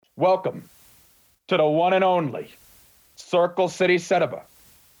Welcome to the one and only Circle City Cinema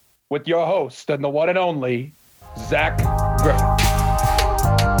with your host and the one and only Zach Griffith.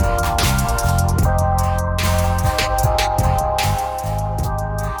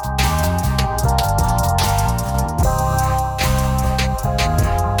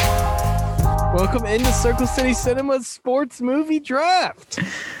 Welcome into Circle City Cinema's sports movie draft.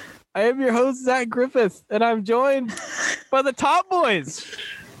 I am your host, Zach Griffith, and I'm joined by the Top Boys.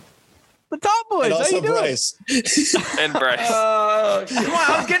 The Top Boys. And also how you doing? Bryce. And Bryce. Come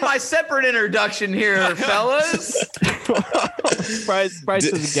on, I was getting my separate introduction here, fellas. Bryce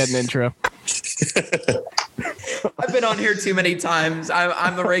doesn't get an intro. I've been on here too many times.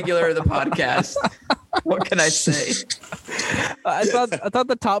 I'm a regular of the podcast. What can I say? I thought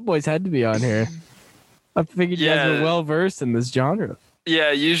the Top Boys had to be on here. I figured you guys were well versed in this genre.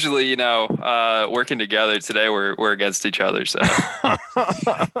 Yeah, usually, working together. Today we're against each other. So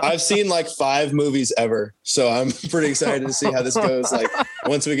I've seen like 5 movies ever, so I'm pretty excited to see how this goes. Like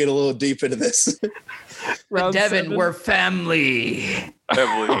once we get a little deep into this. But Devin, we're family.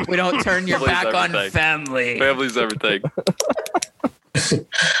 family. We don't turn your back on family. Family's everything.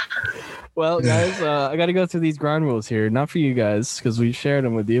 Well, guys, I got to go through these ground rules here. Not for you guys, because we shared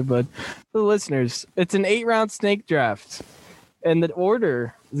them with you, but for the listeners. It's an 8-round snake draft, and the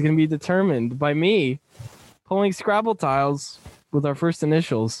order is going to be determined by me pulling Scrabble tiles with our first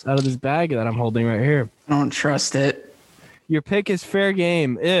initials out of this bag that I'm holding right here. I don't trust it. Your pick is fair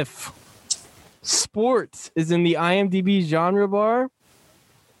game if sports is in the IMDb genre bar.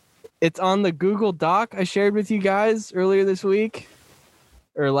 It's on the Google Doc I shared with you guys earlier this week.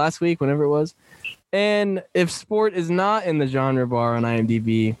 Or last week, whenever it was. And if sport is not in the genre bar on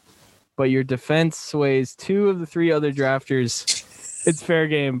IMDb, but your defense sways 2 of the 3 other drafters, it's fair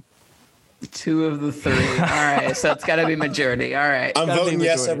game. 2 of the 3. All right, so it's got to be majority. All right. I'm voting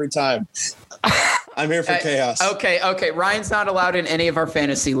yes every time. I'm here for chaos. Okay. Ryan's not allowed in any of our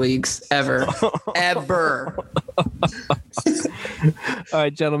fantasy leagues ever. Ever. All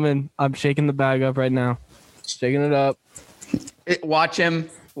right, gentlemen, I'm shaking the bag up right now. Shaking it up. Watch him.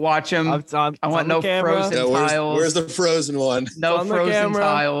 I want no frozen tiles. Where's the frozen one? No frozen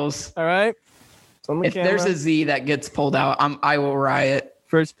tiles. All right. If there's a Z that gets pulled out, I will riot.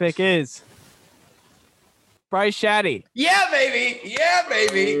 First pick is Bryce Shadday. Yeah, baby. Yeah,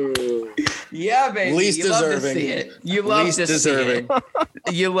 baby. Least you deserving. Love to see it. You love Least to deserving. see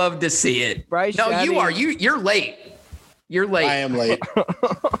it. You love to see it. Bryce no, Shadday. you are. You're late. You're late. I am late.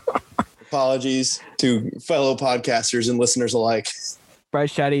 Apologies to fellow podcasters and listeners alike.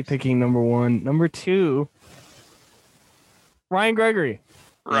 Bryce Shadday picking number 1. Number 2, Ryan Gregory.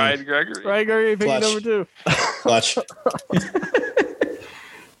 Ryan Gregory. Ryan Gregory picking Clutch. number 2. Clutch.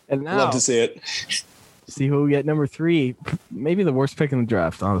 And now, Love to see it. see who we get number 3. Maybe the worst pick in the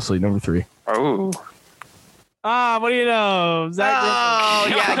draft, honestly, number 3. Oh. What do you know? Zach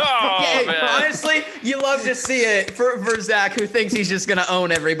yeah. Oh, man. Honestly, you love to see it for Zach, who thinks he's just gonna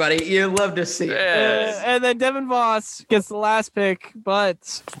own everybody. You love to see it. and then Devin Voss gets the last pick,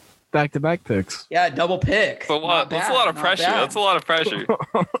 but back-to-back picks. Yeah, double pick. That's a lot of pressure. That's a lot of pressure.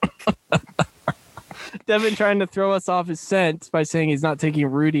 Devin trying to throw us off his scent by saying he's not taking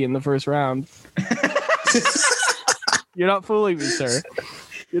Rudy in the first round. You're not fooling me, sir.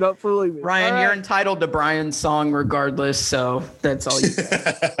 You're not fooling me. Ryan, you're entitled to Brian's song regardless, so that's all you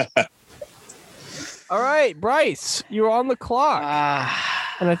get. All right, Bryce, you're on the clock.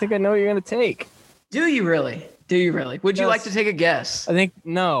 And I think I know what you're going to take. Do you really? Would you like to take a guess? I think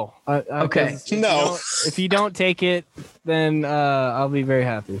no. Okay. No. If you don't take it, then I'll be very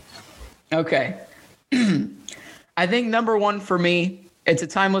happy. Okay. I think number 1 for me, it's a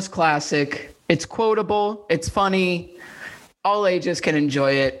timeless classic. It's quotable. It's funny. All ages can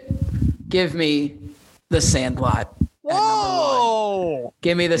enjoy it. Give me The Sandlot. Whoa!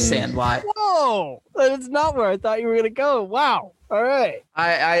 Give me The Sandlot. Whoa! That is not where I thought you were going to go. Wow. All right.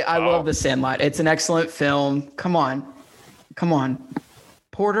 I love The Sandlot. It's an excellent film. Come on.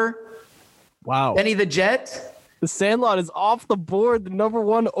 Porter? Wow. Benny the Jet? The Sandlot is off the board, the number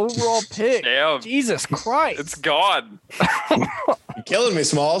 1 overall pick. Damn. Jesus Christ. It's gone. You're killing me,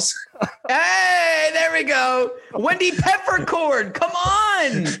 Smalls. Hey, there we go. Wendy Peppercorn. Come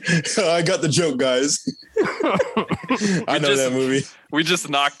on. I got the joke, guys. I know that movie. We just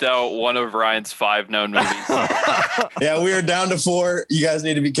knocked out one of Ryan's 5 known movies. Yeah, we are down to 4. You guys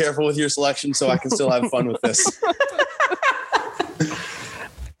need to be careful with your selection so I can still have fun with this.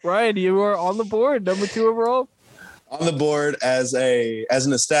 Ryan, you are on the board, number 2 overall. On the board as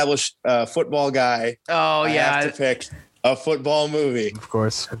an established football guy. Oh, I yeah. have to pick a football movie. Of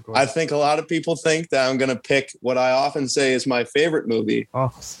course. I think a lot of people think that I'm going to pick what I often say is my favorite movie,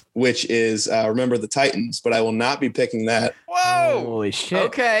 which is Remember the Titans, but I will not be picking that. Whoa! Holy shit.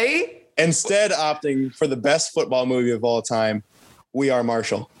 Okay. Instead, opting for the best football movie of all time, We Are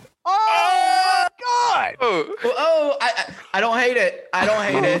Marshall. Oh, God. Oh. I don't hate it. I don't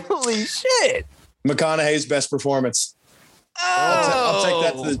hate it. Holy shit. McConaughey's best performance.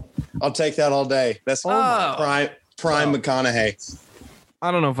 I'll take that all day. That's prime McConaughey.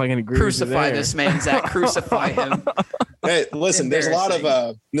 I don't know if I can agree Crucify with you this man, Zach. Crucify him. Hey, listen, there's a lot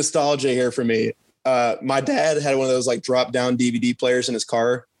of nostalgia here for me. My dad had one of those like drop down DVD players in his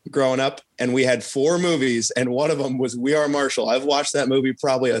car growing up, and we had 4 movies, and one of them was We Are Marshall. I've watched that movie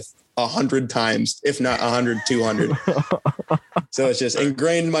probably 100 times, if not 100, 200. So it's just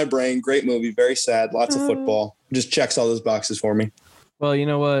ingrained in my brain. Great movie, very sad, lots of football. Just checks all those boxes for me. Well, you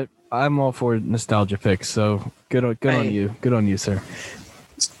know what? I'm all for nostalgia picks, so good on you. Good on you, sir.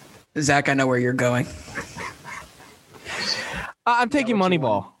 Zach, I know where you're going. I'm taking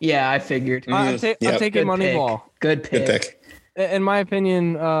Moneyball. Yeah, I figured. I'm taking Moneyball. Good pick. In my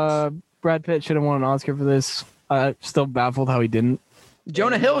opinion, Brad Pitt should have won an Oscar for this. Still baffled how he didn't.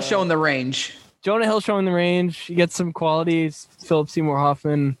 Jonah Hill showing the range. Jonah Hill showing the range. He gets some qualities. Philip Seymour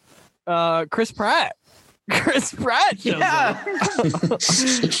Hoffman. Chris Pratt. Chris Pratt shows up.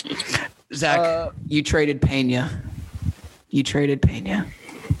 Zach, you traded Pena. Traded Pena.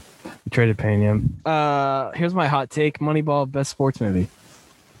 Here's my hot take. Moneyball, best sports movie.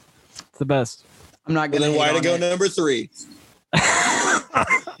 It's the best. I'm not going to. Then why to go number 3?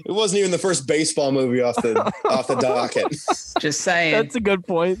 It wasn't even the first baseball movie off the docket. Just saying. That's a good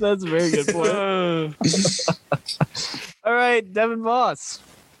point. That's a very good point. All right, Devin Voss.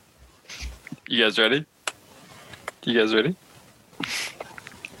 You guys ready?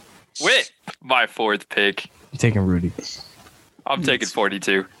 With my 4th pick, You're taking Rudy. I'm taking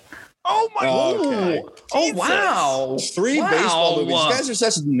 42. Oh my God. Okay. Oh, wow. 3 baseball movies. You guys are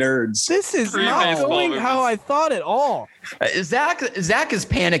such nerds. This is 3 not baseball going movies. how I thought at all. Zach is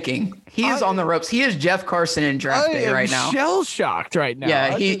panicking. He is on the ropes. He is Jeff Carson in draft day right now. Shell shocked right now.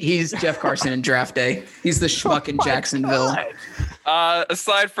 Yeah, he's Jeff Carson in draft day. He's the schmuck in Jacksonville.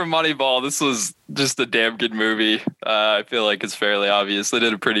 Aside from Moneyball, this was just a damn good movie. I feel like it's fairly obvious. They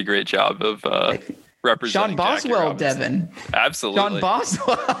did a pretty great job of representing Sean Boswell, Jackie Robinson. Devin. Absolutely. Sean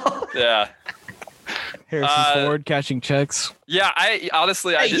Boswell. Yeah. Harrison Ford cashing checks. Yeah, I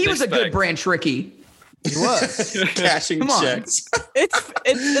honestly, I Hey, didn't he was a expect. good Branch Rickey. He was. Cashing Come on. checks.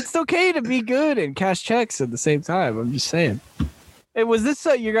 it's okay to be good and cash checks at the same time. I'm just saying. Hey, was this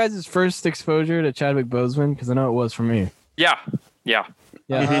your guys' first exposure to Chadwick Boseman? Because I know it was for me. Yeah. Yeah.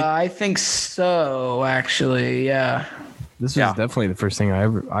 I think so, actually. Yeah. This was definitely the first thing I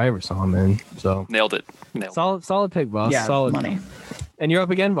ever saw him in. So Nailed it. solid pick, boss. Yeah, solid money. And you're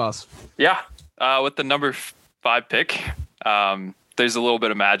up again, boss. Yeah. With the number 5 pick, there's a little bit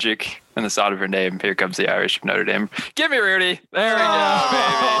of magic in the sound of her name. Here comes the Irish of Notre Dame. Give me Rudy. There we go, baby.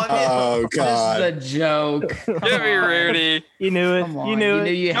 Oh, God. This is a joke. Give me Rudy. You knew it. Come on. You knew You it.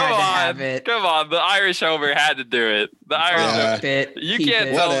 knew you had to have it. Come on. The Irish Homer had to do it. The Irish Yeah. Homer. Bit, You keep can't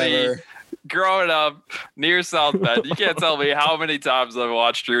it. tell me, Whatever. growing up near South Bend, you can't tell me how many times I've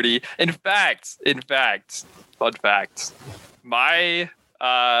watched Rudy. In fact, fun fact, my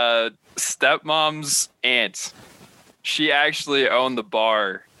stepmom's aunt, she actually owned the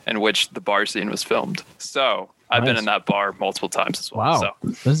bar in which the bar scene was filmed. So I've been Nice. in that bar multiple times as well. Wow. So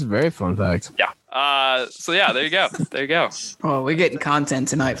This is a very fun fact. yeah. So yeah, there you go. There you go. Oh, we're getting content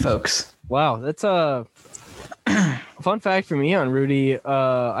tonight, folks. Wow. That's a fun fact for me on Rudy.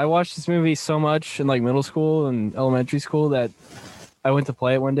 I watched this movie so much in like middle school and elementary school that I went to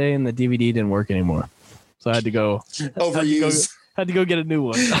play it one day and the DVD didn't work anymore. So I had to go Overused. had to go get a new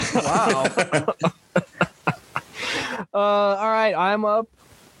one. Wow. All right, I'm up.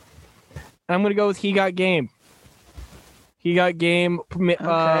 I'm gonna go with He Got Game. He Got Game.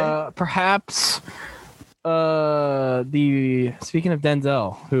 Perhaps. Speaking of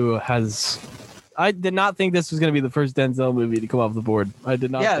Denzel, who has, I did not think this was gonna be the first Denzel movie to come off the board. I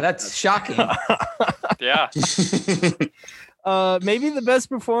did not. Yeah, that's shocking. Yeah. Maybe the best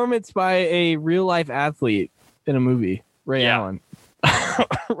performance by a real life athlete in a movie. Ray Yeah. Allen.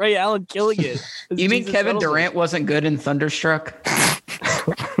 Ray Allen killing it. You mean Jesus Kevin Middleton. Durant wasn't good in Thunderstruck?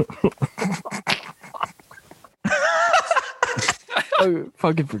 I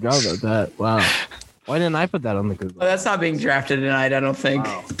fucking forgot about that. Wow. Why didn't I put that on the Google? Well, that's not being drafted tonight, I don't think.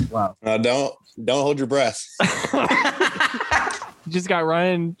 Wow. Don't hold your breath. Just gave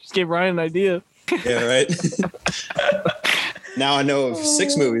Ryan an idea. Yeah, right. Now I know of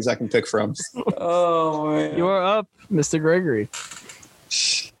 6 movies I can pick from. Oh man. You are up, Mr. Gregory.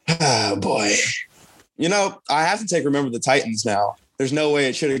 Oh boy. You know, I have to take Remember the Titans now. There's no way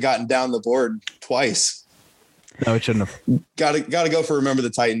it should have gotten down the board twice. No, it shouldn't have. Got to go for Remember the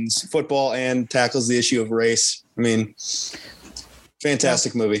Titans. Football and tackles the issue of race. I mean,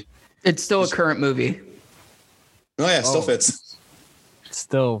 fantastic movie. It's still a current movie. Oh yeah, still fits.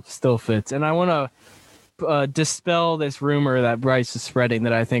 Still fits. And I want to dispel this rumor that Bryce is spreading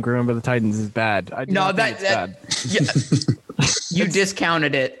that I think Remember the Titans is bad. I do not think it's bad. Yeah, you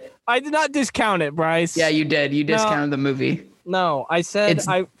discounted it. I did not discount it, Bryce. Yeah, you did. You discounted the movie. No, I said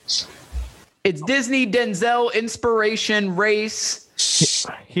It's Disney, Denzel, inspiration, race,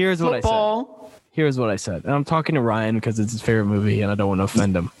 Here's what football. I said. Here's what I said. And I'm talking to Ryan because it's his favorite movie and I don't want to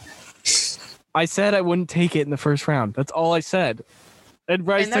offend him. I said I wouldn't take it in the first round. That's all I said. And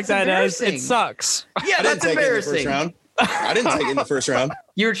Bryce took that as it sucks. Yeah, that's embarrassing. I didn't take it in the first round.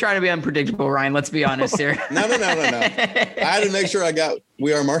 You were trying to be unpredictable, Ryan. Let's be honest here. No. I had to make sure I got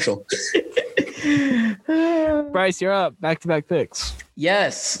We Are Marshall. Bryce, you're up. Back-to-back picks.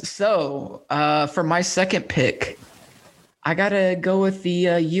 Yes. So for my second pick, I got to go with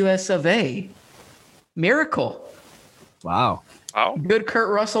the US of A. Miracle. Wow. Good Kurt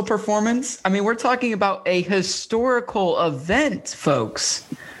Russell performance. I mean, we're talking about a historical event, folks.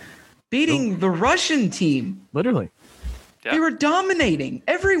 Beating the Russian team. Literally. Yeah. They were dominating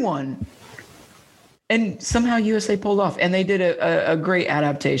everyone. And somehow USA pulled off. And they did a great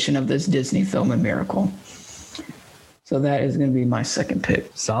adaptation of this Disney film, A Miracle. So that is going to be my second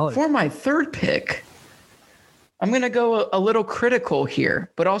pick. Solid. For my third pick, I'm going to go a little critical here,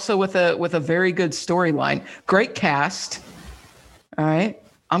 but also with a very good storyline. Great cast. All right.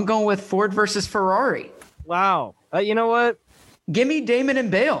 I'm going with Ford versus Ferrari. Wow. You know what? Give me Damon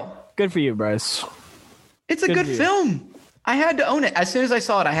and Bale. Good for you, Bryce. It's a good film. I had to own it. As soon as I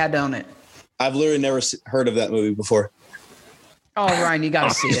saw it, I had to own it. I've literally never heard of that movie before. Oh, Ryan, you got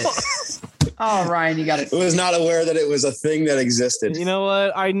to see it. Oh, Ryan, you got to see I was not aware that it was a thing that existed. You know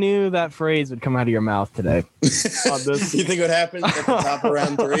what? I knew that phrase would come out of your mouth today. On this. You think it would happen at the top of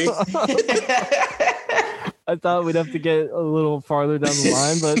round 3? I thought we'd have to get a little farther down the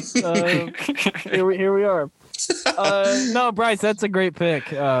line, but here we are. No, Bryce, that's a great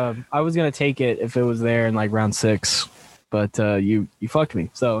pick. I was gonna take it if it was there in like round 6, but you fucked me.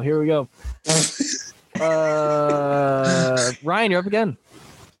 So here we go. Ryan, you're up again.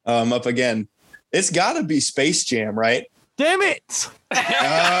 I'm up again. It's got to be Space Jam, right? Damn it!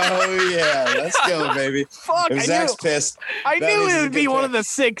 Oh yeah, let's go, baby. Fuck! If Zach's pissed. I knew it would be one of the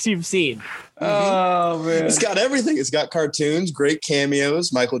 6 you've seen. Mm-hmm. Oh man, it's got everything. It's got cartoons, great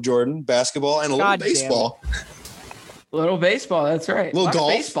cameos, Michael Jordan, basketball, and a little baseball. Little baseball, that's right. Little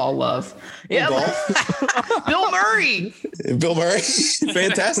golf. Baseball love. Yeah, golf. Bill Murray. Bill Murray,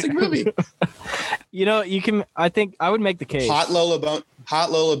 fantastic movie. You know, you can. I think I would make the case. Hot Lola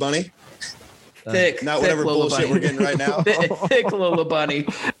Bunny. Thick. Not whatever Lola bullshit Bunny. we're getting right now. Thick Lola Bunny.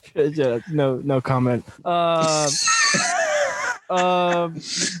 No comment.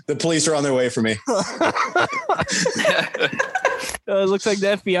 The police are on their way for me. It looks like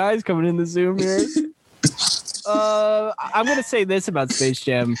the FBI is coming in the Zoom here. I'm gonna say this about Space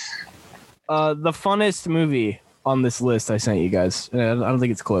Jam. The funnest movie on this list I sent you guys. I don't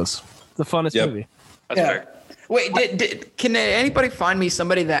think it's close. The funnest movie. That's fair. Wait, can anybody find me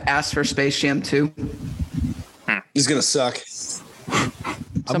somebody that asked for Space Jam 2? He's gonna suck. I'm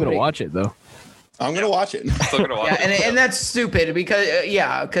gonna watch it though. I'm gonna watch it. Still gonna watch it. And that's stupid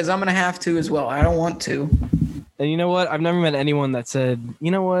because I'm gonna have to as well. I don't want to. And you know what? I've never met anyone that said,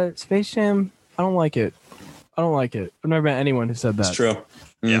 you know what, Space Jam, I don't like it. I've never met anyone who said that. It's true.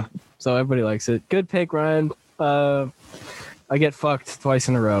 Yeah. So everybody likes it. Good pick, Ryan. I get fucked twice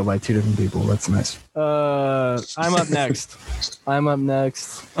in a row by 2 different people. That's nice. I'm up next.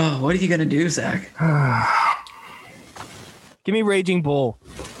 Oh, what are you gonna do, Zach? Give me Raging Bull.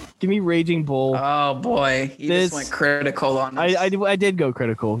 Oh boy, you just went critical on us. I did go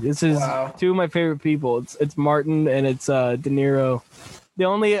critical. This is 2 of my favorite people. It's Martin and it's De Niro. The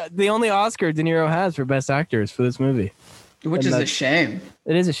only Oscar De Niro has for Best Actors for this movie, which is a shame.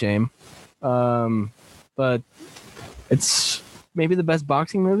 It is a shame, but it's maybe the best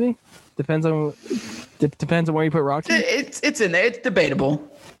boxing movie. Depends on where you put Rocky. It's in there. It's debatable.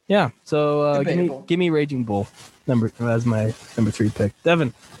 Yeah. So give me Raging Bull as my number 3 pick.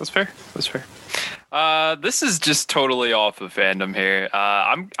 Devin. That's fair. This is just totally off of fandom here.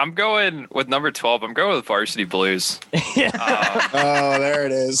 I'm going with number 12. I'm going with Varsity Blues. Oh, there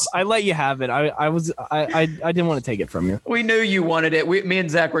it is. I let you have it. I didn't want to take it from you. We knew you wanted it. Me and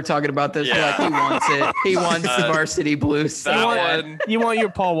Zach were talking about this. Yeah. Like, he wants it. He wants the Varsity Blues. So That bad. one. You want your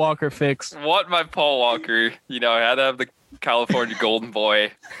Paul Walker fix. Want my Paul Walker. You know, I had to have the California Golden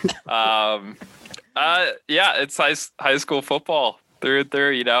Boy. Yeah, it's high school football.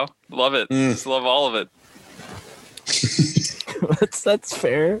 They're you know, love it. Just love all of it. That's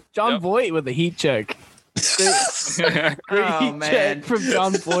fair. John Voight with a heat check. Great Oh, heat man. check from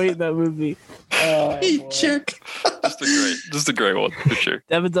John Voight in that movie. Heat check. Just a great one for sure.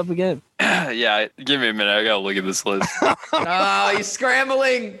 Devin's up again. Yeah, give me a minute. I gotta look at this list. Oh, he's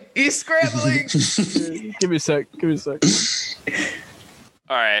scrambling. He's scrambling. Give me a sec.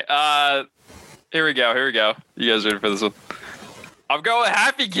 All right. Here we go. You guys ready for this one? I'm going with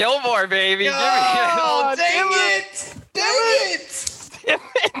Happy Gilmore, baby. Give me Oh, it. dang it.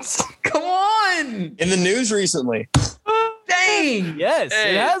 Come on. In the news recently. Dang. Yes,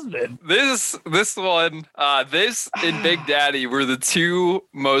 Hey. it has been. This one, this and Big Daddy were the two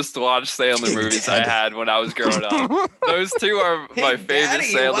most watched Sandler movies I had when I was growing up. Those two are my Big favorite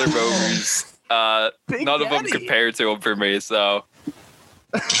Daddy, Sandler wow. movies. Big None of them Daddy. compare to them for me. So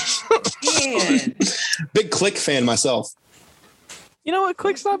Man. Big Click fan myself. You know what?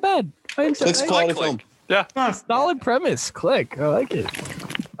 Click's not bad. Click's quality film. yeah, Solid premise. Click. I like it.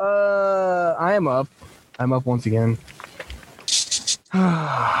 I am up. I'm up once again.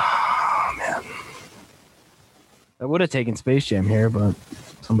 Oh, man. I would have taken Space Jam here, but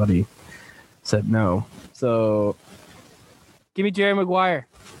somebody said no. So, give me Jerry Maguire.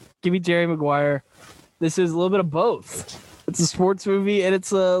 This is a little bit of both. It's a sports movie and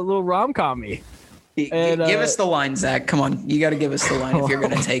it's a little rom-com-y. And, Give us the line, Zach. Come on. You got to give us the line if you're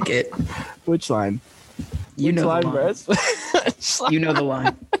going to take it. Which line? You know Which the line, line. Bryce? You know the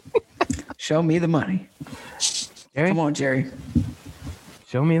line. Show me the money. Jerry? Come on, Jerry.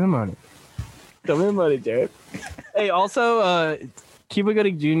 Show me the money. Show me the money, Jared. Hey, also, Cuba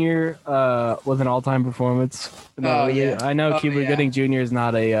Gooding Jr. Was an all-time performance. in that Oh, movie. yeah. I know Oh, Cuba yeah. Gooding Jr. is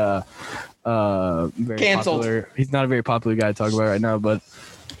not a very Canceled. popular. He's not a very popular guy to talk about right now, but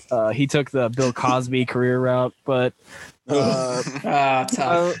he took the Bill Cosby career route. But Tough.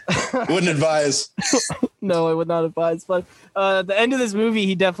 Wouldn't advise. no, I would not advise. But at the end of this movie,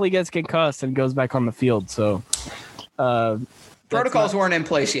 he definitely gets concussed and goes back on the field. So. Protocols weren't in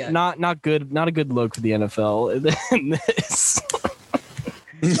place yet. Not good. Not a good look for the NFL in this.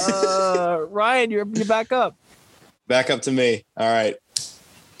 Ryan, you're back up. Back up to me. All right.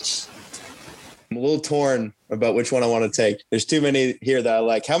 I'm a little torn about which one I want to take. There's too many here that I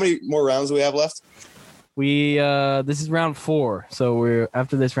like. How many more rounds do we have left? We this is round 4, so we're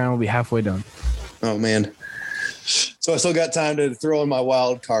after this round we'll be halfway done. Oh man. So I still got time to throw in my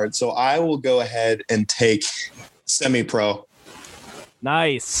wild card. So I will go ahead and take Semi-Pro.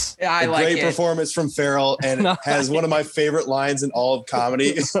 Nice. Yeah, I A like great it. performance from Farrell, and it has one of my favorite lines in all of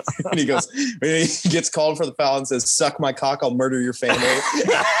comedy. And he goes, when he gets called for the foul and says, "Suck my cock, I'll murder your family."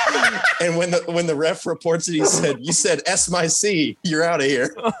 And when the ref reports it, he said, "You said S my C, you're out of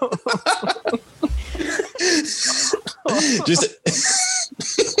here." Just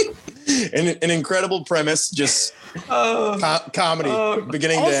an incredible premise, just comedy,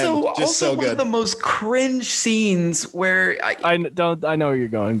 beginning to end, just so one good. of the most cringe scenes where I know where you're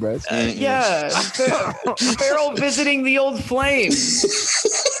going, Bryce. yeah, Farrell visiting the old flame.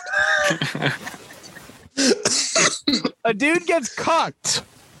 A dude gets cocked,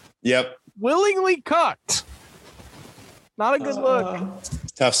 Yep, willingly cocked. Not a good look.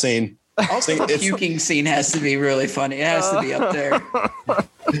 tough scene. Also, the It's- puking scene has to be really funny. It has to be up there.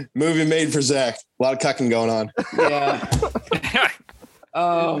 Movie made for Zach. A lot of cucking going on. Yeah.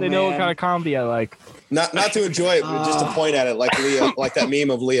 Oh, They know what man. kind of comedy I like. Not to enjoy it, but just to point at it, like Leo, like that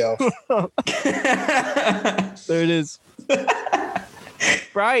meme of Leo. There it is.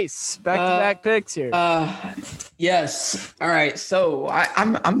 Bryce, back-to-back picks here. Yes. All right. So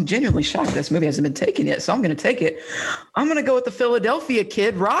I'm genuinely shocked this movie hasn't been taken yet. So I'm going to take it. I'm going to go with the Philadelphia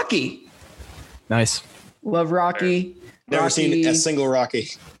Kid, Rocky. Nice. Love Rocky. Never Rocky. seen a single Rocky.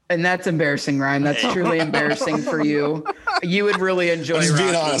 And that's embarrassing, Ryan. That's truly embarrassing for you. You would really enjoy I'm just Rocky.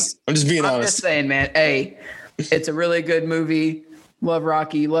 being honest. I'm just being I'm honest. just saying, man. Hey, it's a really good movie. Love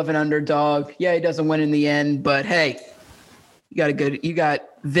Rocky. Love an underdog. Yeah, he doesn't win in the end, but hey, you got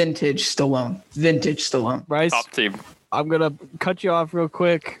vintage Stallone. Vintage Stallone. Bryce, top team. I'm going to cut you off real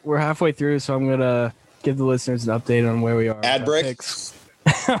quick. We're halfway through, so I'm going to give the listeners an update on where we are. Ad with our break? picks.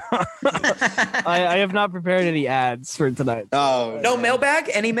 I have not prepared any ads for tonight. Oh, No mailbag?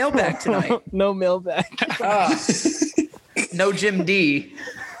 Any mailbag tonight? No mailbag. No Jim D.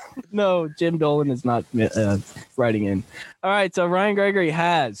 No, Jim Dolan is not writing in. All right, so Ryan Gregory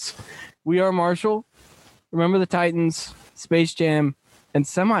has We Are Marshall, Remember the Titans, Space Jam, and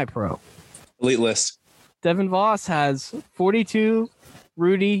Semi-Pro. Elite list. Devin Voss has 42,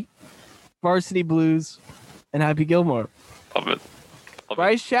 Rudy, Varsity Blues, and Happy Gilmore. Love it.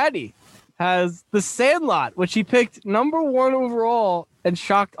 Bryce Shadday has The Sandlot, which he picked number 1 overall and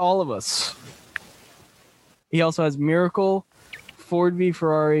shocked all of us. He also has Miracle, Ford v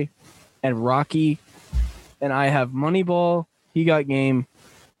Ferrari, and Rocky. And I have Moneyball, He Got Game,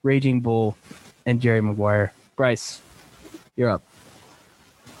 Raging Bull, and Jerry Maguire. Bryce, you're up.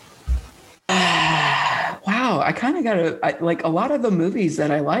 Wow, I kind of got to like a lot of the movies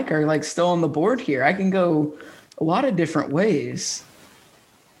that I like are like still on the board here. I can go a lot of different ways.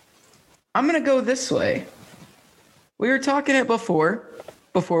 I'm gonna go this way. We were talking it before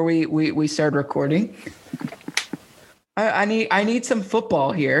we started recording. I need some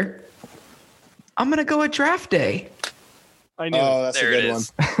football here. I'm gonna go with Draft Day. I knew Oh, it. that's There a it good one.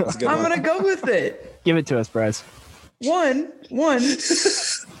 is. That's a good I'm one. gonna go with it. Give it to us, Bryce. One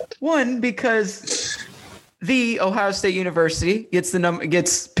because the Ohio State University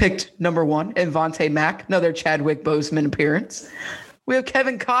gets picked number 1, and Vontae Mack, another Chadwick Boseman appearance. We have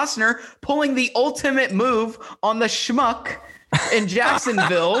Kevin Costner pulling the ultimate move on the schmuck in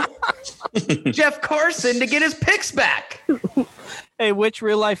Jacksonville, Jeff Carson, to get his picks back. Hey, which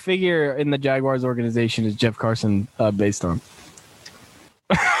real life figure in the Jaguars organization is Jeff Carson based on?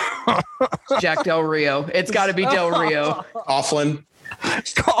 Jack Del Rio. It's got to be Del Rio. Coughlin.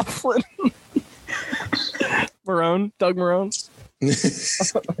 Coughlin. Marone, Doug Marone.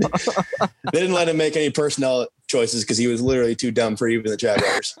 They didn't let him make any personnel choices because he was literally too dumb for even the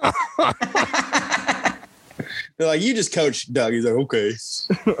Jaguars. They're like, you just coach Doug. He's like, okay.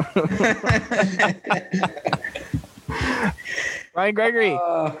 Ryan Gregory,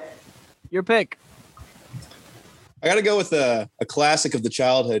 your pick. I got to go with a classic of the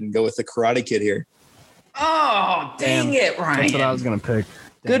childhood and go with the Karate Kid here. Oh, dang it, Ryan. That's what I was going to pick.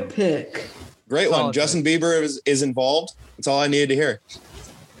 Good pick. Great one. Solid Justin Bieber is involved. That's all I needed to hear.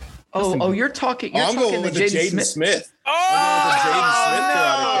 You're talking. I'm talking going with the the Jaden Smith. Oh,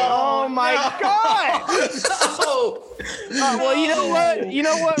 Oh my God. Oh, Well, you know what? You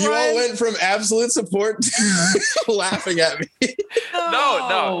You Ryan? all went from absolute support to laughing at me.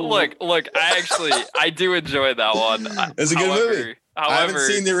 no. Look. I do enjoy that one. It's a good movie. However, I haven't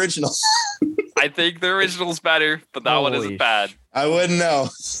seen the original. I think the original's better, but that one Holy isn't bad. I wouldn't know.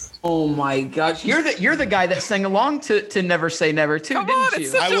 Oh my gosh, you're the guy that sang along to Never Say Never too, Come didn't on, you?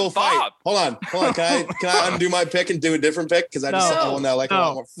 it's such I will a fight. bop. Hold on. Can I undo my pick and do a different pick? Because I just said the one that I like a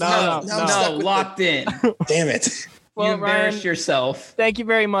lot more. No. Now I'm stuck with Locked in. Damn it. You Well, embarrassed Ryan, yourself. thank you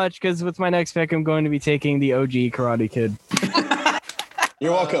very much, because with my next pick, I'm going to be taking the OG Karate Kid.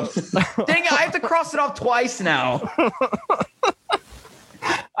 You're welcome. Dang it, I have to cross it off twice now.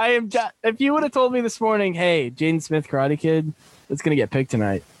 If you would have told me this morning, hey, Jaden Smith Karate Kid, it's going to get picked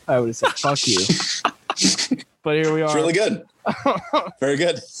tonight, I would have said, fuck you. But here we are. It's really good. Very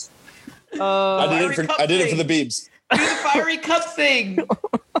good. I did it for the Beebs. Do the fiery cup thing.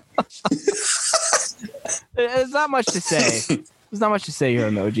 There's not much to say. There's not much to say here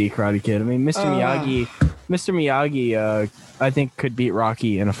on the OG Karate Kid. I mean, Mr. Miyagi, I think could beat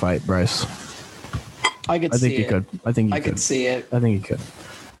Rocky in a fight, Bryce. I I think he could. I think he could. could see it. I think he could.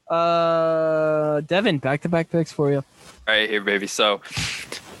 Devin, back-to-back picks for you. All right, here, baby. So,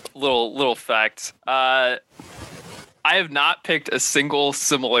 little fact. I have not picked a single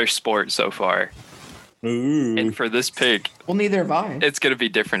similar sport so far, Ooh. and for this pick, Well, neither have I. it's gonna be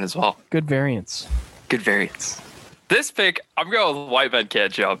different as well. Good variance. Good variance. This pick, I'm going with White Men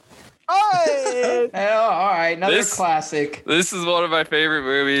Can't Jump. Oh, Oh, all right, another This- classic. This is one of my favorite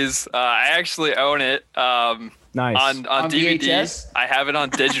movies. I actually own it nice. on On DVD. VHS? I have it on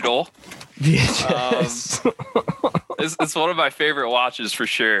digital. VHS. It's one of my favorite watches for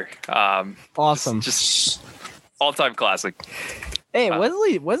sure. Awesome. Just all-time classic. Hey,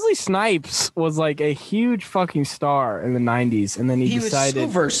 Wesley Snipes was like a huge fucking star in the 90s, and then he He was so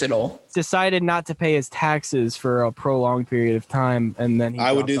versatile. decided not to pay his taxes for a prolonged period of time, and then he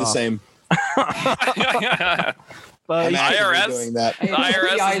I would dropped do the off. same. But I'm actively IRS? doing that. Hey, the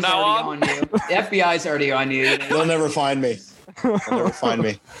IRS is FBI's now already on you. The FBI's already on you. They'll never find me. They'll never find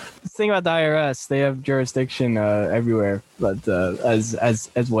me. the thing about the IRS, they have jurisdiction everywhere, but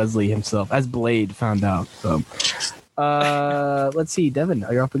as Wesley himself, as Blade found out. So, let's see, Devin,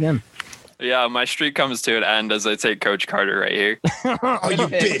 are you up again? Yeah, my streak comes to an end as I take Coach Carter right here. Oh, you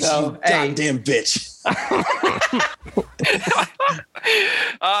bitch! You goddamn bitch!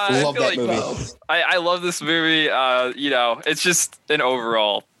 Love that movie. I love this movie. It's just an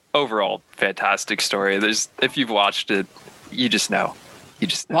overall fantastic story. If you've watched it, you just know.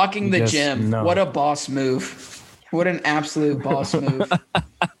 Locking the gym. know. What a boss move. What an absolute boss move.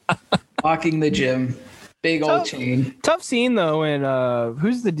 Locking the gym. Big old chain. Tough scene though, and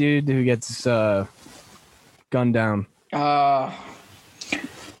who's the dude who gets gunned down? I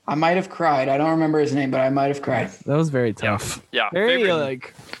might have cried. I don't remember his name, but I might have cried. That was very tough. Yeah. Very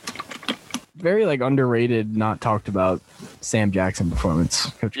underrated, not talked about Sam Jackson performance.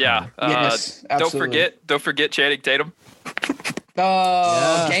 Coach Yeah. Carter. Yes, absolutely. Don't forget Channing Tatum.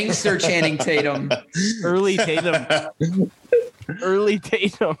 Gangster Channing Tatum. Early Tatum.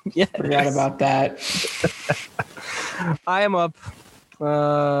 Yeah. Forgot about that. I am up. You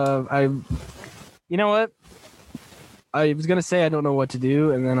know what? I was gonna say I don't know what to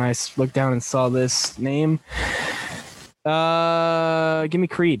do, and then I looked down and saw this name. Give me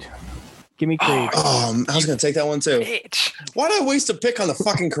Creed. Oh, I was gonna take that one too. Bitch. Why'd I waste a pick on the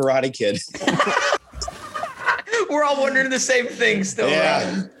fucking Karate Kid? We're all wondering the same thing still.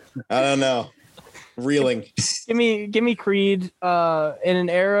 Yeah. I don't know. Reeling. Give me Creed. In an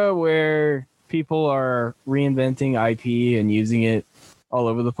era where people are reinventing IP and using it all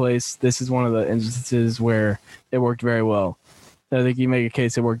over the place, this is one of the instances where it worked very well. I think you make a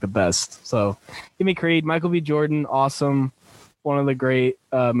case it worked the best. So give me Creed. Michael B. Jordan, awesome. One of the great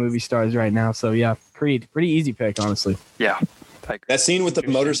movie stars right now. So yeah, Creed. Pretty easy pick, honestly. Yeah. That scene with the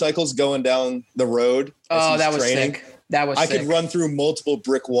motorcycles going down the road. Oh, that was sick. That was I sick. could run through multiple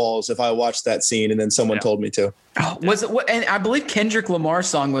brick walls if I watched that scene and then someone told me to. Oh, was it what? And I believe Kendrick Lamar's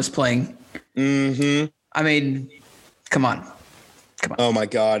song was playing. Mm-hmm. I mean, come on. Oh my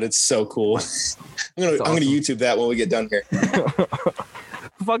God, it's so cool. I'm gonna YouTube that when we get done here.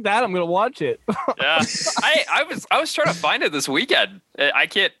 Fuck that! I'm gonna watch it. Yeah, I was trying to find it this weekend. I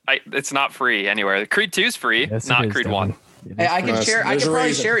can't. It's not free anywhere. Creed 2 is free, Yes, not it is, Creed Devin. 1. Hey, I can share. I There's can a probably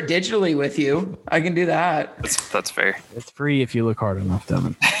reason. share it digitally with you. I can do that. That's fair. It's free if you look hard enough,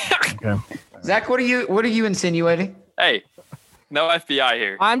 Devin. Okay. Zach, what are you insinuating? Hey, no FBI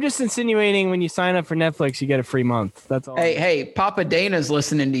here. I'm just insinuating when you sign up for Netflix, you get a free month. That's all. Hey, Papa Dana's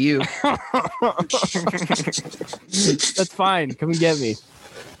listening to you. That's fine. Come and get me.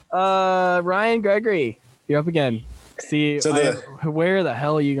 Ryan Gregory, you're up again. See, So where the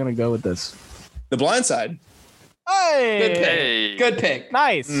hell are you gonna go with this? The Blind Side. Hey, Good pick. Hey. Good pick.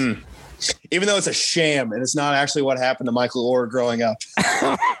 Nice. Even though it's a sham and it's not actually what happened to Michael Orr growing up.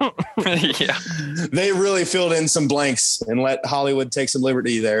 Yeah. They really filled in some blanks and let Hollywood take some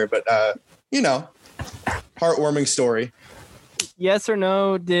liberty there. But, heartwarming story. Yes or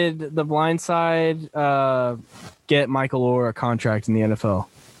no? Did The Blind Side get Michael Orr a contract in the NFL?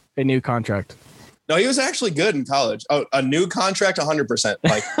 A new contract? No, he was actually good in college. Oh, a new contract, 100%.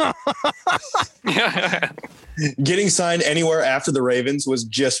 Like getting signed anywhere after the Ravens was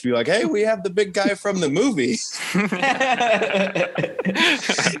just be like, hey, we have the big guy from the movie.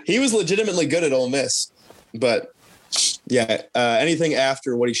 He was legitimately good at Ole Miss. But yeah, anything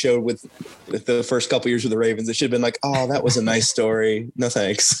after what he showed with the first couple years with the Ravens, it should have been like, oh, that was a nice story. No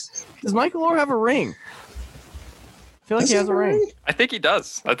thanks. Does Michael Orr have a ring? I feel like he has a ring. I think he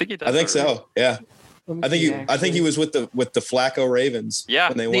does. I think so. Yeah. I think he was with the Flacco Ravens. Yeah.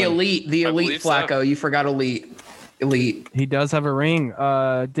 When they The won. elite believe so. Flacco. You forgot elite. He does have a ring.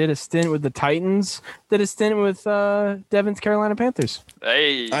 Did a stint with the Titans. Did a stint with Devin's Carolina Panthers.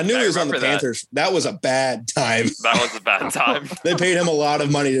 Hey, I knew he was on the remember that. Panthers. That was a bad time. That was a bad time. They paid him a lot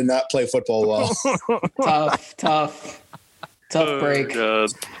of money to not play football well. Tough break. God.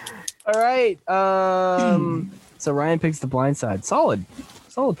 All right. So Ryan picks The Blind Side. Solid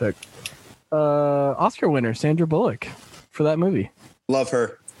pick. Oscar winner Sandra Bullock for that movie. Love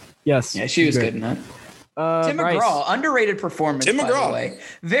her. Yes. Yeah, she was great. good in that. Tim Bryce. McGraw, underrated performance. Tim by McGraw. the way.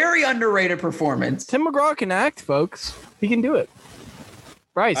 Very underrated performance. Tim McGraw can act, folks. He can do it.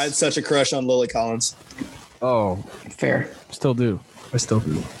 Bryce. I had such a crush on Lily Collins. Oh, Fair. still do. I still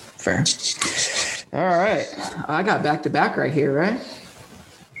do. Fair. All right. I got back to back right here, right?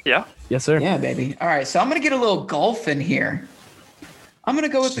 Yeah. Yes, sir. Yeah, baby. All right. So I'm going to get a little golf in here. I'm going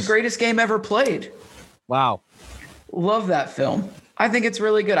to go with The Greatest Game Ever Played. Wow. Love that film. I think it's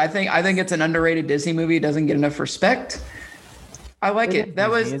really good. I think it's an underrated Disney movie. It doesn't get enough respect. I like it.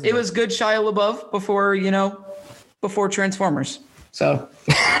 It was good Shia LaBeouf before Transformers. So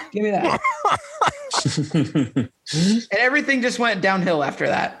give me that. And everything just went downhill after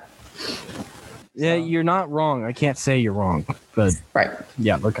that. Yeah, you're not wrong. I can't say you're wrong, but Right.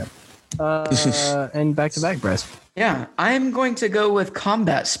 yeah, okay. And back to back, Bryce. Yeah, I'm going to go with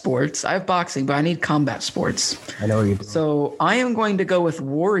combat sports. I have boxing, but I need combat sports. I know what you're doing. So I am going to go with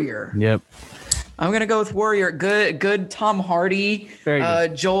Warrior. Yep. I'm going to go with Warrior. Good Tom Hardy, Very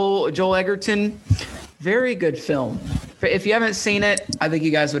good. Joel Egerton. Very good film. If you haven't seen it, I think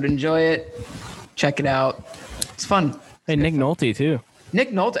you guys would enjoy it. Check it out. It's fun. Hey, Nick Nolte too.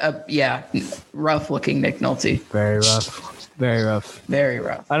 Nick Nolte, yeah, rough looking Nick Nolte. Very rough. Very rough. Very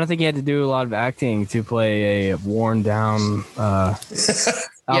rough. I don't think he had to do a lot of acting to play a worn down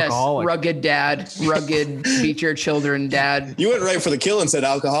alcoholic. Yes, rugged dad, rugged beat your children dad. You went right for the kill and said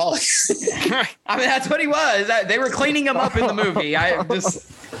alcoholic. I mean, that's what he was. They were cleaning him up in the movie.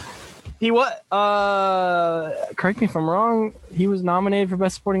 He what? Correct me if I'm wrong. He was nominated for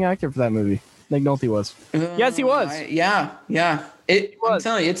Best Supporting Actor for that movie. Nick Nolte was. Yes, he was. Yeah. I'm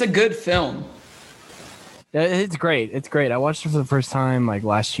telling you, it's a good film. Yeah, it's great. It's great. I watched it for the first time like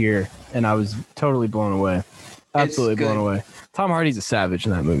last year, and I was totally blown away. Absolutely blown away. Tom Hardy's a savage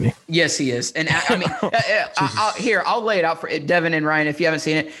in that movie. Yes, he is. And I mean, I'll lay it out for Devin and Ryan. If you haven't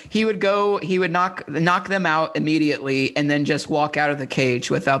seen it, he would knock them out immediately, and then just walk out of the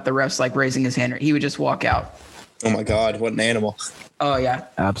cage without the refs like raising his hand. He would just walk out. Oh my God, what an animal! Oh yeah,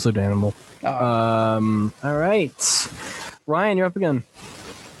 Absolute animal. All right, Ryan, you're up again.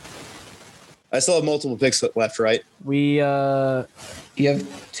 I still have multiple picks left, right? We you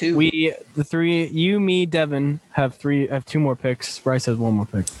have two. The three, you, me, Devin have two more picks. Bryce has one more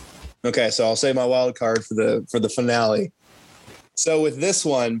pick. Okay, so I'll say my wild card for the finale. So with this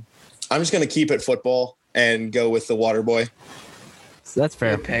one, I'm just going to keep it football and go with the Waterboy. So that's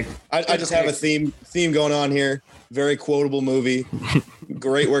fair. Good pick. I just have a theme going on here. Very quotable movie.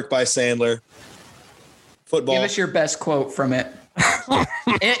 Great work by Sandler. Football. Give us your best quote from it.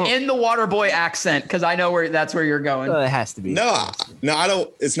 in the Waterboy accent, because I know that's where you're going. It has to be. No, I don't.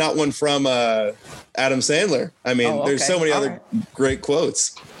 It's not one from Adam Sandler. I mean, there's so many other great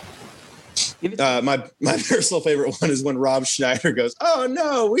quotes. My personal favorite one is when Rob Schneider goes, "Oh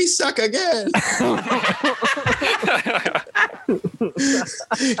no, we suck again."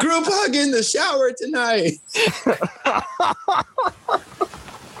 Group hug in the shower tonight.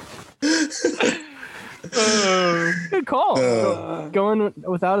 Good call. Going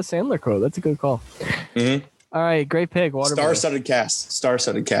without a Sandler quote. That's a good call. Mm-hmm. All right, great pick. Waterboy.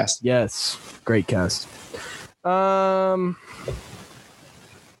 Star-studded cast. Yes, great cast. All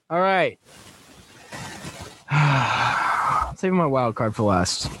right. Saving my wild card for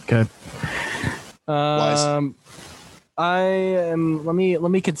last. Okay. Wise. I am. Let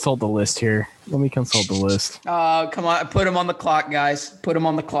me consult the list here. Let me consult the list. Come on, put him on the clock, guys. Put him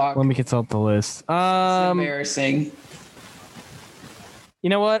on the clock. Let me consult the list. It's embarrassing. You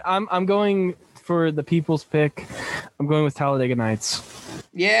know what? I'm going for the people's pick. I'm going with Talladega Nights.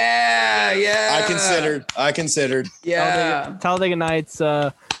 Yeah. I considered. Yeah. Talladega Nights.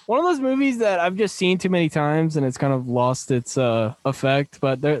 One of those movies that I've just seen too many times and it's kind of lost its effect.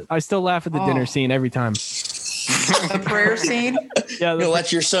 But I still laugh at the dinner scene every time. The prayer scene? Yeah, You'll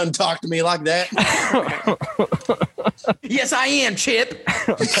let your son talk to me like that? Yes, I am, Chip.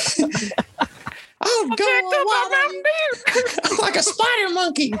 I'm going like a spider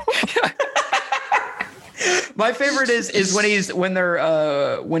monkey. My favorite is when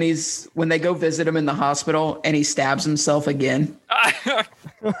they go visit him in the hospital and he stabs himself again.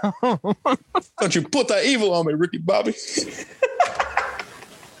 Don't you put that evil on me, Ricky Bobby.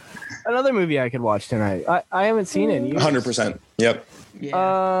 Another movie I could watch tonight. I haven't seen it. 100%. Yep.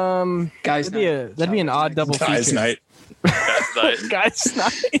 Yeah. Guys, that'd be an odd double feature. Guys night. Guys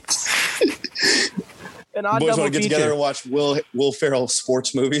night. An odd Boys double want to get feature. together and watch Will Ferrell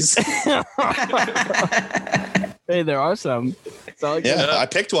sports movies. Hey, there are some. It's not like I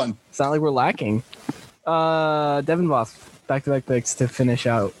picked one. It's not like we're lacking. Devin Voss, back-to-back picks to finish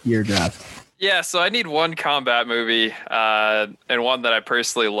out your draft. Yeah, so I need one combat movie and one that I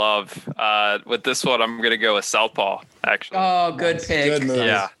personally love. With this one, I'm going to go with Southpaw, actually. Oh, good pick. Good movie.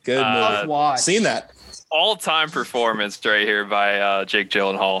 Yeah. Good movie. Watch. Seen that. All-time performance right here by Jake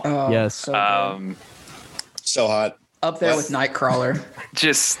Gyllenhaal. Oh, Yes. so good. So hot. Up there with Nightcrawler.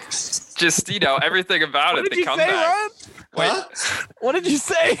 Just everything about it. What did The you say, comeback. Ryan? Huh? What did you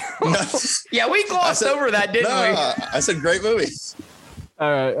say? Yeah, we glossed over that, didn't we? I said great movie. All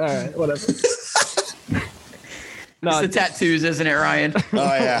right, whatever. It's the tattoos, isn't it, Ryan? Oh,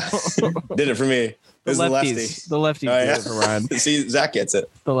 yeah. Did it for me. This is the lefty. The lefties Oh, do yeah. it for Ryan. See, Zach gets it.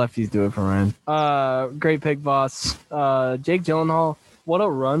 The lefties do it for Ryan. Great pick, Voss. Jake Gyllenhaal. What a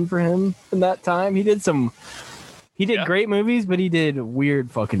run for him in that time. He He did great movies, but he did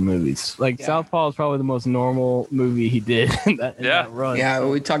weird fucking movies. Like Southpaw is probably the most normal movie he did in that run. Yeah,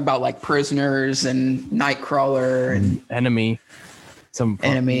 we talk about like Prisoners and Nightcrawler and Enemy. Some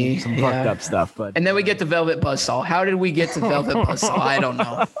fucked up stuff. But and then we get to Velvet Buzzsaw. How did we get to Velvet Buzzsaw? I don't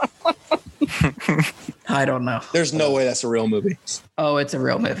know. I don't know. There's no way that's a real movie. Oh, it's a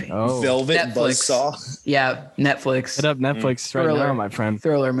real movie. Oh. Velvet Netflix. Buzzsaw. Yeah, Netflix. Hit up Netflix right now, my friend.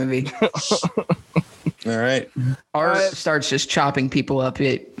 Thriller movie. All right. Art starts just chopping people up.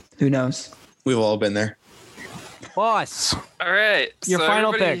 Who knows? We've all been there. Boss. All right. Your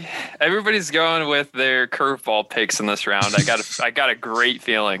final pick. Everybody's going with their curveball picks in this round. I got a great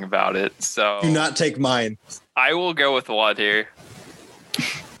feeling about it. So Do not take mine. I will go with one here.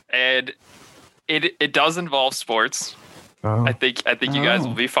 And it does involve sports. Oh. I think you guys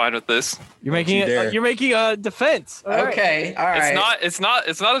will be fine with this. You're making a defense. All okay. All right. It's not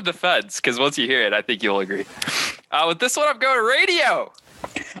a defense, because once you hear it, I think you'll agree. With this one, I'm going radio.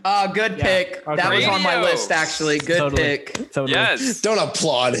 Good pick. Okay. That was on my Radio. list, actually. Good pick. Totally. Yes. Don't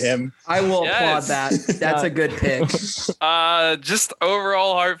applaud him. I will applaud that. That's a good pick. Just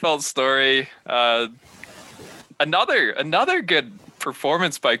overall heartfelt story. Another good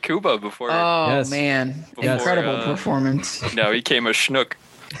performance by Kuba before. Oh, Yes. man. Before, Incredible performance. No, he came a schnook.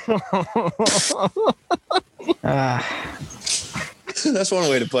 That's one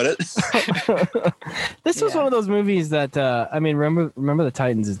way to put it. This was one of those movies that remember the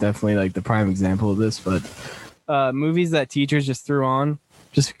Titans is definitely like the prime example of this, but movies that teachers just threw on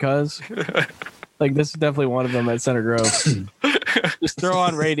just because. Like this is definitely one of them at Center Grove. Just throw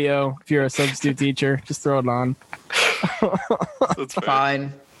on radio if you're a substitute teacher. Just throw it on. That's fair.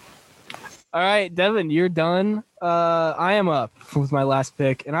 Fine. All right, Devin, you're done. I am up with my last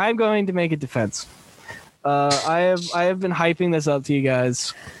pick, and I'm going to make a defense. I have been hyping this up to you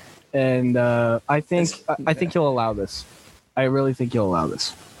guys, and I think you'll allow this. I really think you'll allow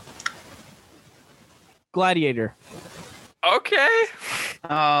this. Gladiator. Okay.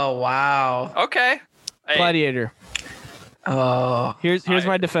 Oh, wow. Okay. Hey, Gladiator. Oh. Here's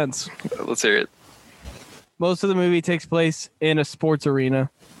my defense. let's hear it. Most of the movie takes place in a sports arena.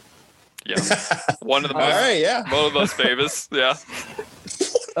 Yeah. One of the All most, right, yeah. one of the most famous. Yeah.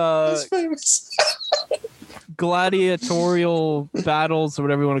 That's famous. Gladiatorial battles, or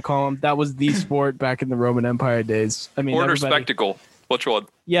whatever you want to call them. That was the sport back in the Roman Empire days. I mean, Order everybody- spectacle. Which one?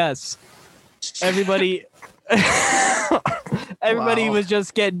 Yes. Everybody Wow. was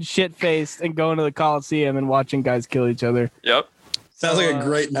just getting shit faced and going to the Coliseum and watching guys kill each other. Yep. Sounds like a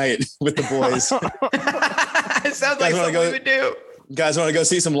great night with the boys. It sounds like wanna something go- we would do. Guys want to go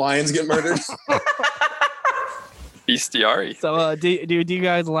see some lions get murdered? Bestiari. So, do you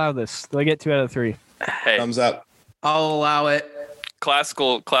guys allow this? Do I get 2 out of 3? Hey, Thumbs up. I'll allow it.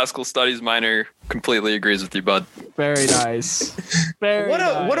 classical studies minor completely agrees with you, bud. Very nice. Very What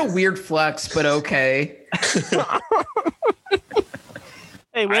a nice. weird flex, but okay.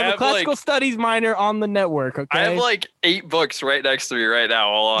 Hey, we I have a have, classical like- studies minor on the network. Okay. I have like 8 books right next to me right now,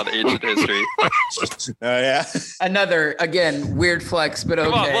 all on ancient history. Oh, yeah. Another, again, weird flex, but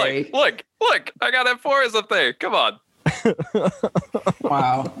Come okay. on, look! I got F4s up there. Come on.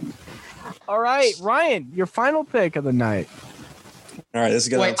 Wow. All right, Ryan, your final pick of the night. All right, this is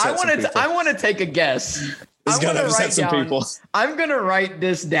gonna Wait, upset some people. I want to take a guess. This is I gonna wanna upset write some down- people. I'm gonna write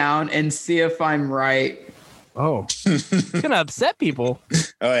this down and see if I'm right. Oh, it's gonna upset people.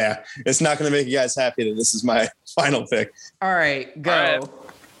 Oh yeah, it's not gonna make you guys happy that this is my final pick. All right, go. All right.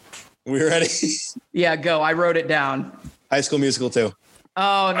 We ready? Yeah, go. I wrote it down. High School Musical 2.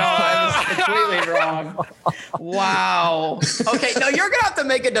 Oh no, I was completely wrong. Wow. Okay, no, you're gonna have to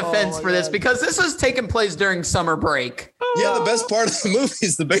make a defense for this because this was taking place during summer break. Yeah, the best part of the movie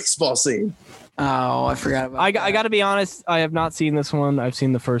is the baseball scene. Oh, I forgot about I that. got to be honest. I have not seen this one. I've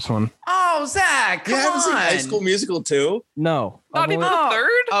seen the first one. Oh, Zach, come You haven't on. seen High School Musical 2? No, Not I've even only- the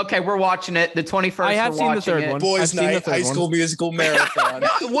third? Okay, we're watching it. The 21st. I have we're seen the watching third it. one. Boys I've seen the Night, third High one. School Musical Marathon.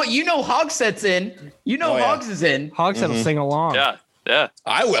 What you know, Hogset's in. You know, Oh, yeah. Hogs is in. Hogshead will sing along. Yeah.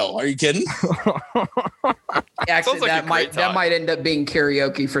 I will. Are you kidding? Actually, Sounds like that a might great that time. might end up being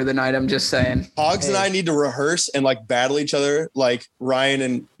karaoke for the night. I'm just saying. Hogs and I need to rehearse and like battle each other like Ryan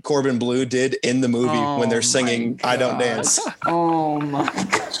and Corbin Blue did in the movie when Oh, they're singing my I Don't God. Dance. Oh my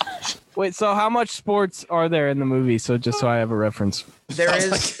gosh. Wait, so how much sports are there in the movie? So just so I have a reference. There is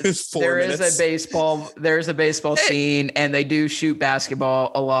Like 4 there minutes. is a baseball scene, and they do shoot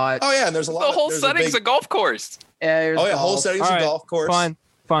basketball a lot. Oh yeah, and there's a lot. The whole there's a setting's a big- golf course. There's Oh yeah, whole golf. setting's All a right, golf course.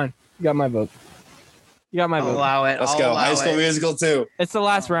 Fine. You got my vote. You got my I'll vote. allow it. Let's I'll go. allow High School it. Musical 2. It's the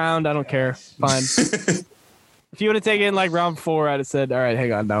last round. I don't care. Fine. If you would have taken like round 4, I'd have said, all right,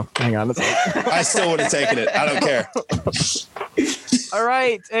 hang on. A second. I still would have taken it. I don't care. All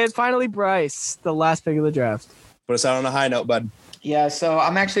right. And finally, Bryce, the last pick of the draft. Put us out on a high note, bud. Yeah, so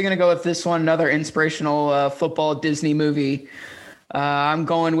I'm actually going to go with this one, another inspirational football Disney movie. I'm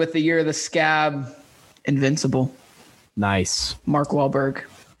going with the Year of the Scab, Invincible. Nice. Mark Wahlberg.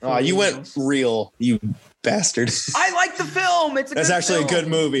 Oh, you went real, you bastard. I like the film. That's actually a good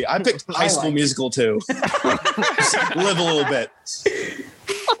movie. I picked High School Musical too. Live a little bit.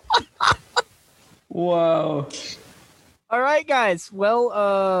 Whoa. All right, guys.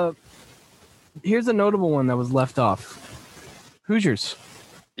 Well, here's a notable one that was left off. Hoosiers.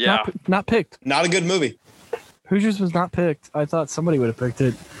 Yeah. Not picked. Not a good movie. Hoosiers was not picked. I thought somebody would have picked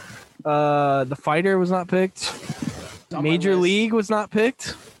it. The Fighter was not picked. Major League was not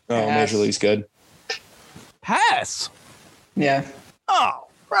picked. Oh, Major League's good. Pass. Yeah. Oh,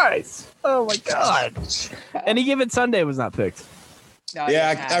 Bryce. Oh, my God. Any Given Sunday was not picked. No,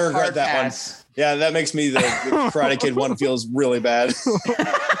 Yeah, I regret that one. Yeah, that makes me the Karate Kid one feels really bad.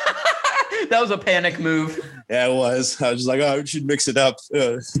 That was a panic move. Yeah, it was. I was just like, oh, we should mix it up.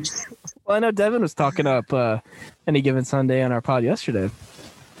 Well, I know Devin was talking up Any Given Sunday on our pod yesterday.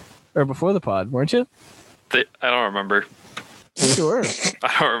 Or before the pod, weren't you? I don't remember. Sure.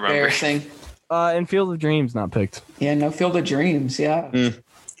 I don't remember. Embarrassing. And Field of Dreams not picked. Yeah, no Field of Dreams. Yeah.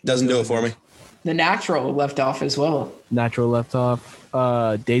 Doesn't do it for me. The Natural left off as well. Natural left off.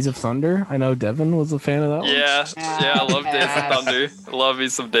 Days of Thunder. I know Devin was a fan of that one. Yeah, I love Days of Thunder. I love me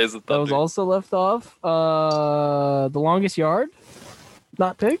some Days of Thunder. That was also left off. The Longest Yard,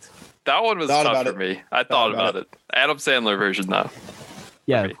 not picked. That one was tough for me. I thought about it. Adam Sandler version, though.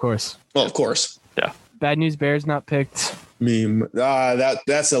 Yeah, of course. Well, of course. Yeah. Bad News Bears not picked. Meme.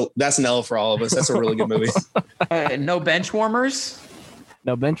 That's an L for all of us. That's a really good movie. No Benchwarmers.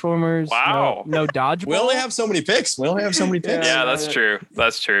 No Benchwarmers. Wow. No Dodgeball. We only have so many picks. Yeah, that's true.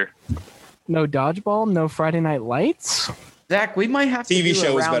 That's true. No Dodgeball. No Friday Night Lights. Zach, we might have to TV do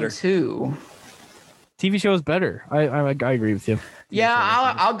show a is round better. 2. TV show is better. I agree with you. Yeah,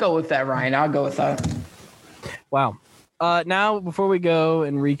 I'll go with that, Ryan. I'll go with that. Wow. Now, before we go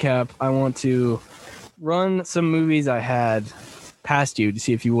and recap, I want to run some movies I had past you to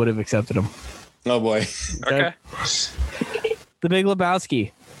see if you would have accepted them. Oh, boy. Okay. The Big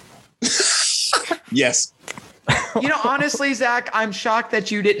Lebowski. Yes. Honestly, Zach, I'm shocked that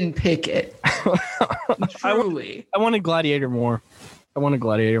you didn't pick it. Truly. I wanted Gladiator more.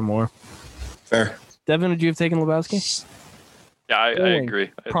 Fair. Devin, would you have taken Lebowski? Yeah, I Bowling.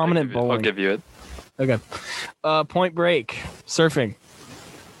 agree. Prominent I'll bowling. give you it. Okay. Point Break. Surfing.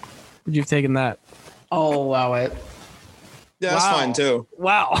 Would you have taken that? I'll allow it. Yeah, that's fine, too.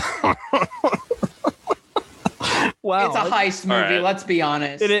 Wow. Wow. It's a heist movie, right. let's be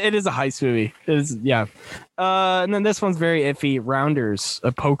honest. It is a heist movie. It is, yeah. And then this one's very iffy. Rounders,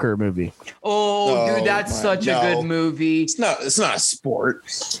 a poker movie. Oh, dude, that's such a good movie. It's not a sport.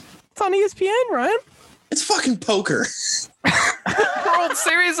 It's on ESPN, Ryan. It's fucking poker. World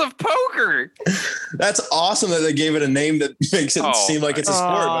Series of Poker. That's awesome that they gave it a name that makes it seem like it's a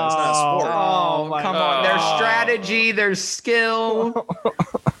sport, but it's not a sport. Oh, come on. There's strategy, there's skill.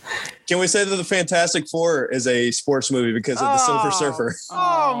 Can we say that the Fantastic Four is a sports movie because of the Silver Surfer?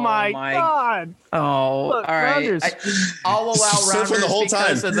 Oh my God. Oh, Look, all right. Rounders. I'll allow Surfing Rounders the whole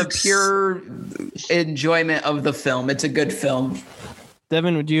because time. of the pure enjoyment of the film. It's a good film.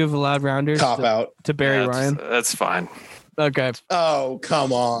 Devin, would you have allowed Rounders Cop out. to bury Ryan? That's fine. Okay. Oh,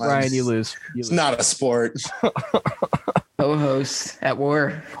 come on. Ryan, you lose. It's not a sport. Co-host at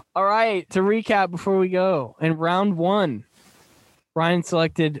war. All right. To recap before we go, in round 1, Ryan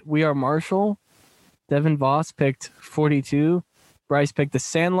selected We Are Marshall. Devin Voss picked 42. Bryce picked The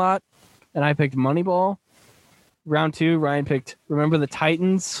Sandlot. And I picked Moneyball. Round 2, Ryan picked Remember the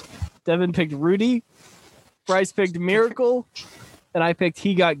Titans. Devin picked Rudy. Bryce picked Miracle. And I picked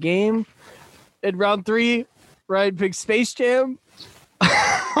He Got Game. In round 3, Ryan picked Space Jam.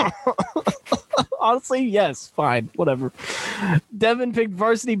 Honestly, yes, fine, whatever. Devin picked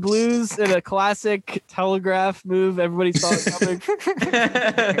Varsity Blues in a classic telegraph move. Everybody saw it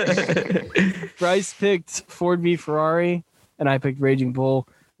coming. Bryce picked Ford v Ferrari, and I picked Raging Bull.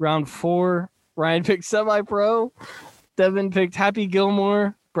 Round 4, Ryan picked Semi-Pro. Devin picked Happy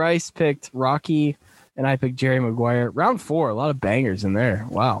Gilmore. Bryce picked Rocky, and I picked Jerry Maguire. Round 4, a lot of bangers in there.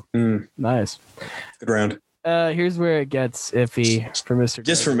 Wow, nice. Good round. Here's where it gets iffy for Mr.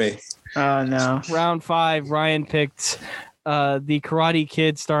 Just for me. Oh, no. Round 5, Ryan picked The Karate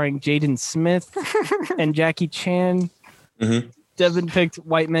Kid starring Jaden Smith and Jackie Chan. Mm-hmm. Devin picked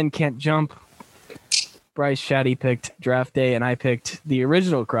White Men Can't Jump. Bryce Shadday picked Draft Day, and I picked the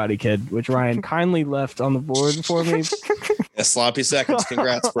original Karate Kid, which Ryan kindly left on the board for me. Yeah, sloppy seconds.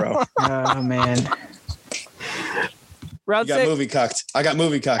 Congrats, bro. Oh, man. Round You got 6. movie cucked. I got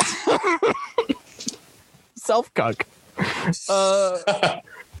movie cucked. Self-cuck.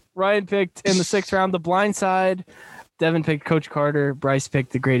 Ryan picked in the 6th round The Blind Side. Devin picked Coach Carter. Bryce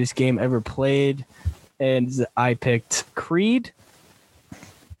picked The Greatest Game Ever Played. And I picked Creed.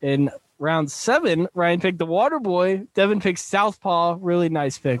 In round 7, Ryan picked The Waterboy. Devin picked Southpaw. Really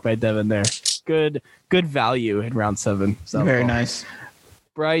nice pick by Devin there. Good value in round 7. Southpaw. Very nice.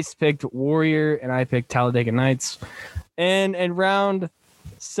 Bryce picked Warrior, and I picked Talladega Nights. And in round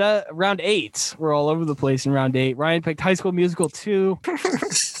 8, we're all over the place in round 8. Ryan picked High School Musical 2.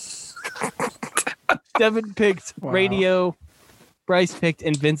 Devin picked Radio. Bryce picked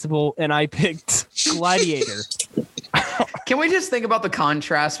Invincible, and I picked Gladiator. Can we just think about the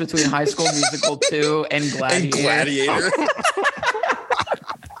contrast between High School Musical 2 and Gladiator? And Gladiator.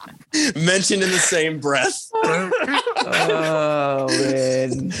 Mentioned in the same breath. Oh,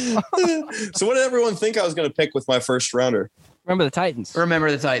 man. So what did everyone think I was going to pick with my first rounder? Remember the Titans. Remember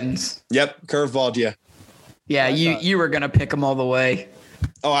the Titans. Yep, curveballed you. Yeah, you were going to pick them all the way.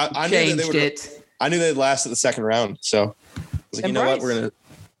 Oh, I knew that Changed it. I knew they'd last at the second round. So I was like, And you know what? Bryce? We're going to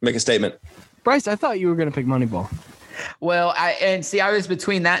make a statement. Bryce, I thought you were going to pick Moneyball. Well, I was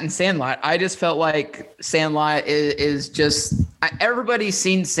between that and Sandlot. I just felt like Sandlot is just everybody's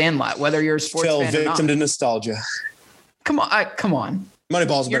seen Sandlot, whether you're a sports Fell fan or victim not. to nostalgia. Come on.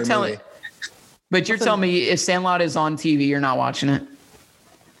 Moneyball's a better movie. But you're telling me if Sandlot is on TV, you're not watching it?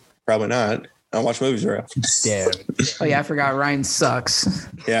 Probably not. I don't watch movies very often. Damn. Oh yeah, I forgot. Ryan sucks.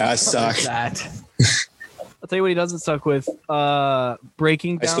 Yeah, I suck. That. I'll tell you what he doesn't suck with.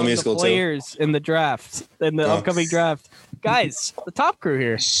 Breaking High School down the Musical 2. players in the draft, in the upcoming draft. Guys, the top crew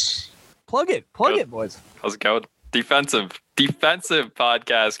here. Plug it, boys. How's it going? Defensive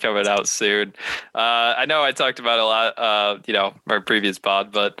podcast coming out soon. I know I talked about it a lot, our previous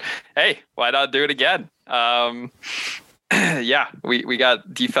pod, but hey, why not do it again? Yeah, we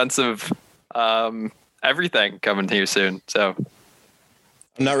got defensive everything coming here soon. So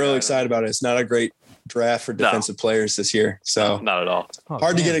I'm not really excited about it. It's not a great draft for defensive players this year. So not at all.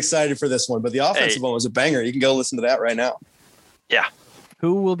 Hard to get excited for this one, but the offensive one was a banger. You can go listen to that right now. Yeah.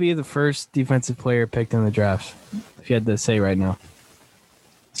 Who will be the first defensive player picked in the draft? If you had to say right now.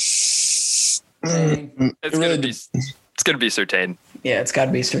 It's gonna be Surtain. Yeah, it's got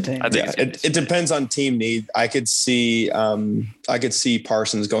to be Surtain. I think it depends on team need. I could see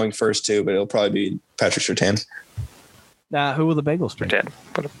Parsons going first too, but it'll probably be Patrick Surtain. Who will the Bengals pick? Surtain.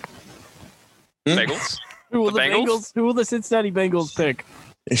 Bengals? Who will The the Bengals? Bengals? Who will the Cincinnati Bengals pick?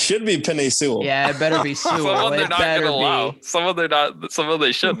 It should be Penei Sewell. Yeah, it better be Sewell. Someone they're It not going better to allow. be. Someone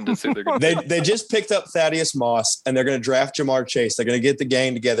they shouldn't. Is who they're going to They just picked up Thaddeus Moss and they're going to draft Jamar Chase. They're going to get the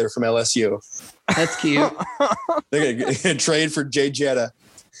gang together from LSU. That's cute. They're going to trade for Jay Jetta.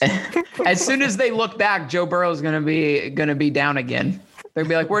 As soon as they look back, Joe Burrow's gonna be down again. They'll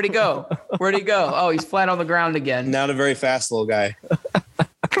be like, "Where'd he go? Where'd he go? Oh, he's flat on the ground again." Not a very fast little guy.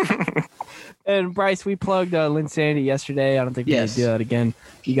 And Bryce, we plugged Linsanity yesterday. I don't think we need to do that again.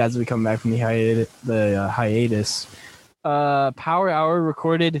 You guys will be coming back from the hiatus. Power Hour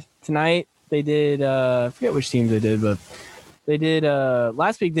recorded tonight. They did. I forget which teams they did, but they did.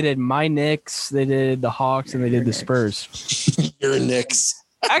 Last week they did my Knicks. They did the Hawks, and they did the Spurs. Your Knicks.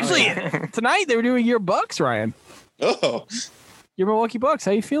 Actually, tonight they were doing your Bucks, Ryan. Oh, Your Milwaukee Bucks.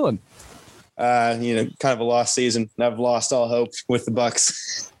 How you feeling? kind of a lost season. I've lost all hope with the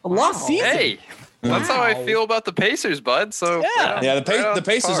Bucks. A lost season. Hey, that's how I feel about the Pacers, bud. So Yeah, the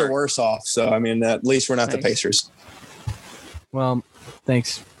Pacers are worse off. So I mean, at least we're not the Pacers. Well,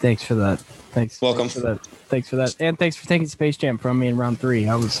 thanks for that. Welcome. Thanks for that. And thanks for taking Space Jam from me in round 3.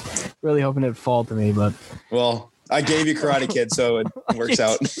 I was really hoping it'd fall to me, but Well, I gave you Karate Kid, so it works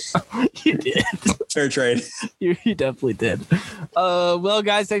out. you did. Fair trade. You definitely did. Well,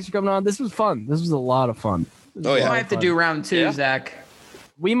 guys, thanks for coming on. This was fun. This was a lot of fun. Oh We yeah, might have to do round 2, Zach.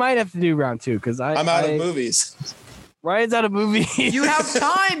 We might have to do round 2 because I'm out of movies. Ryan's out of movies. You have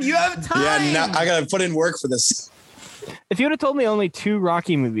time. You have time. Yeah, now I gotta put in work for this. If you would have told me only 2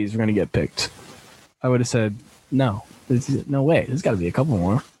 Rocky movies were going to get picked, I would have said no. There's no way. There's got to be a couple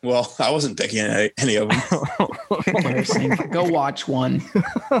more. Well, I wasn't picking any of them. Embarrassing. Go watch one.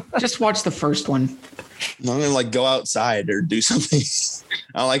 Just watch the first one. I'm gonna go outside or do something.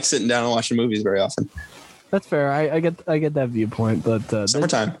 I don't like sitting down and watching movies very often. That's fair. I get that viewpoint, but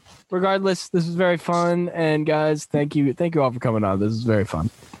Summertime. Regardless, this was very fun, and guys, thank you all for coming on. This was very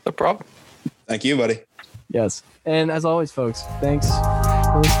fun. No problem. Thank you, buddy. Yes, and as always, folks, thanks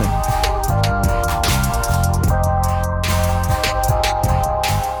for listening.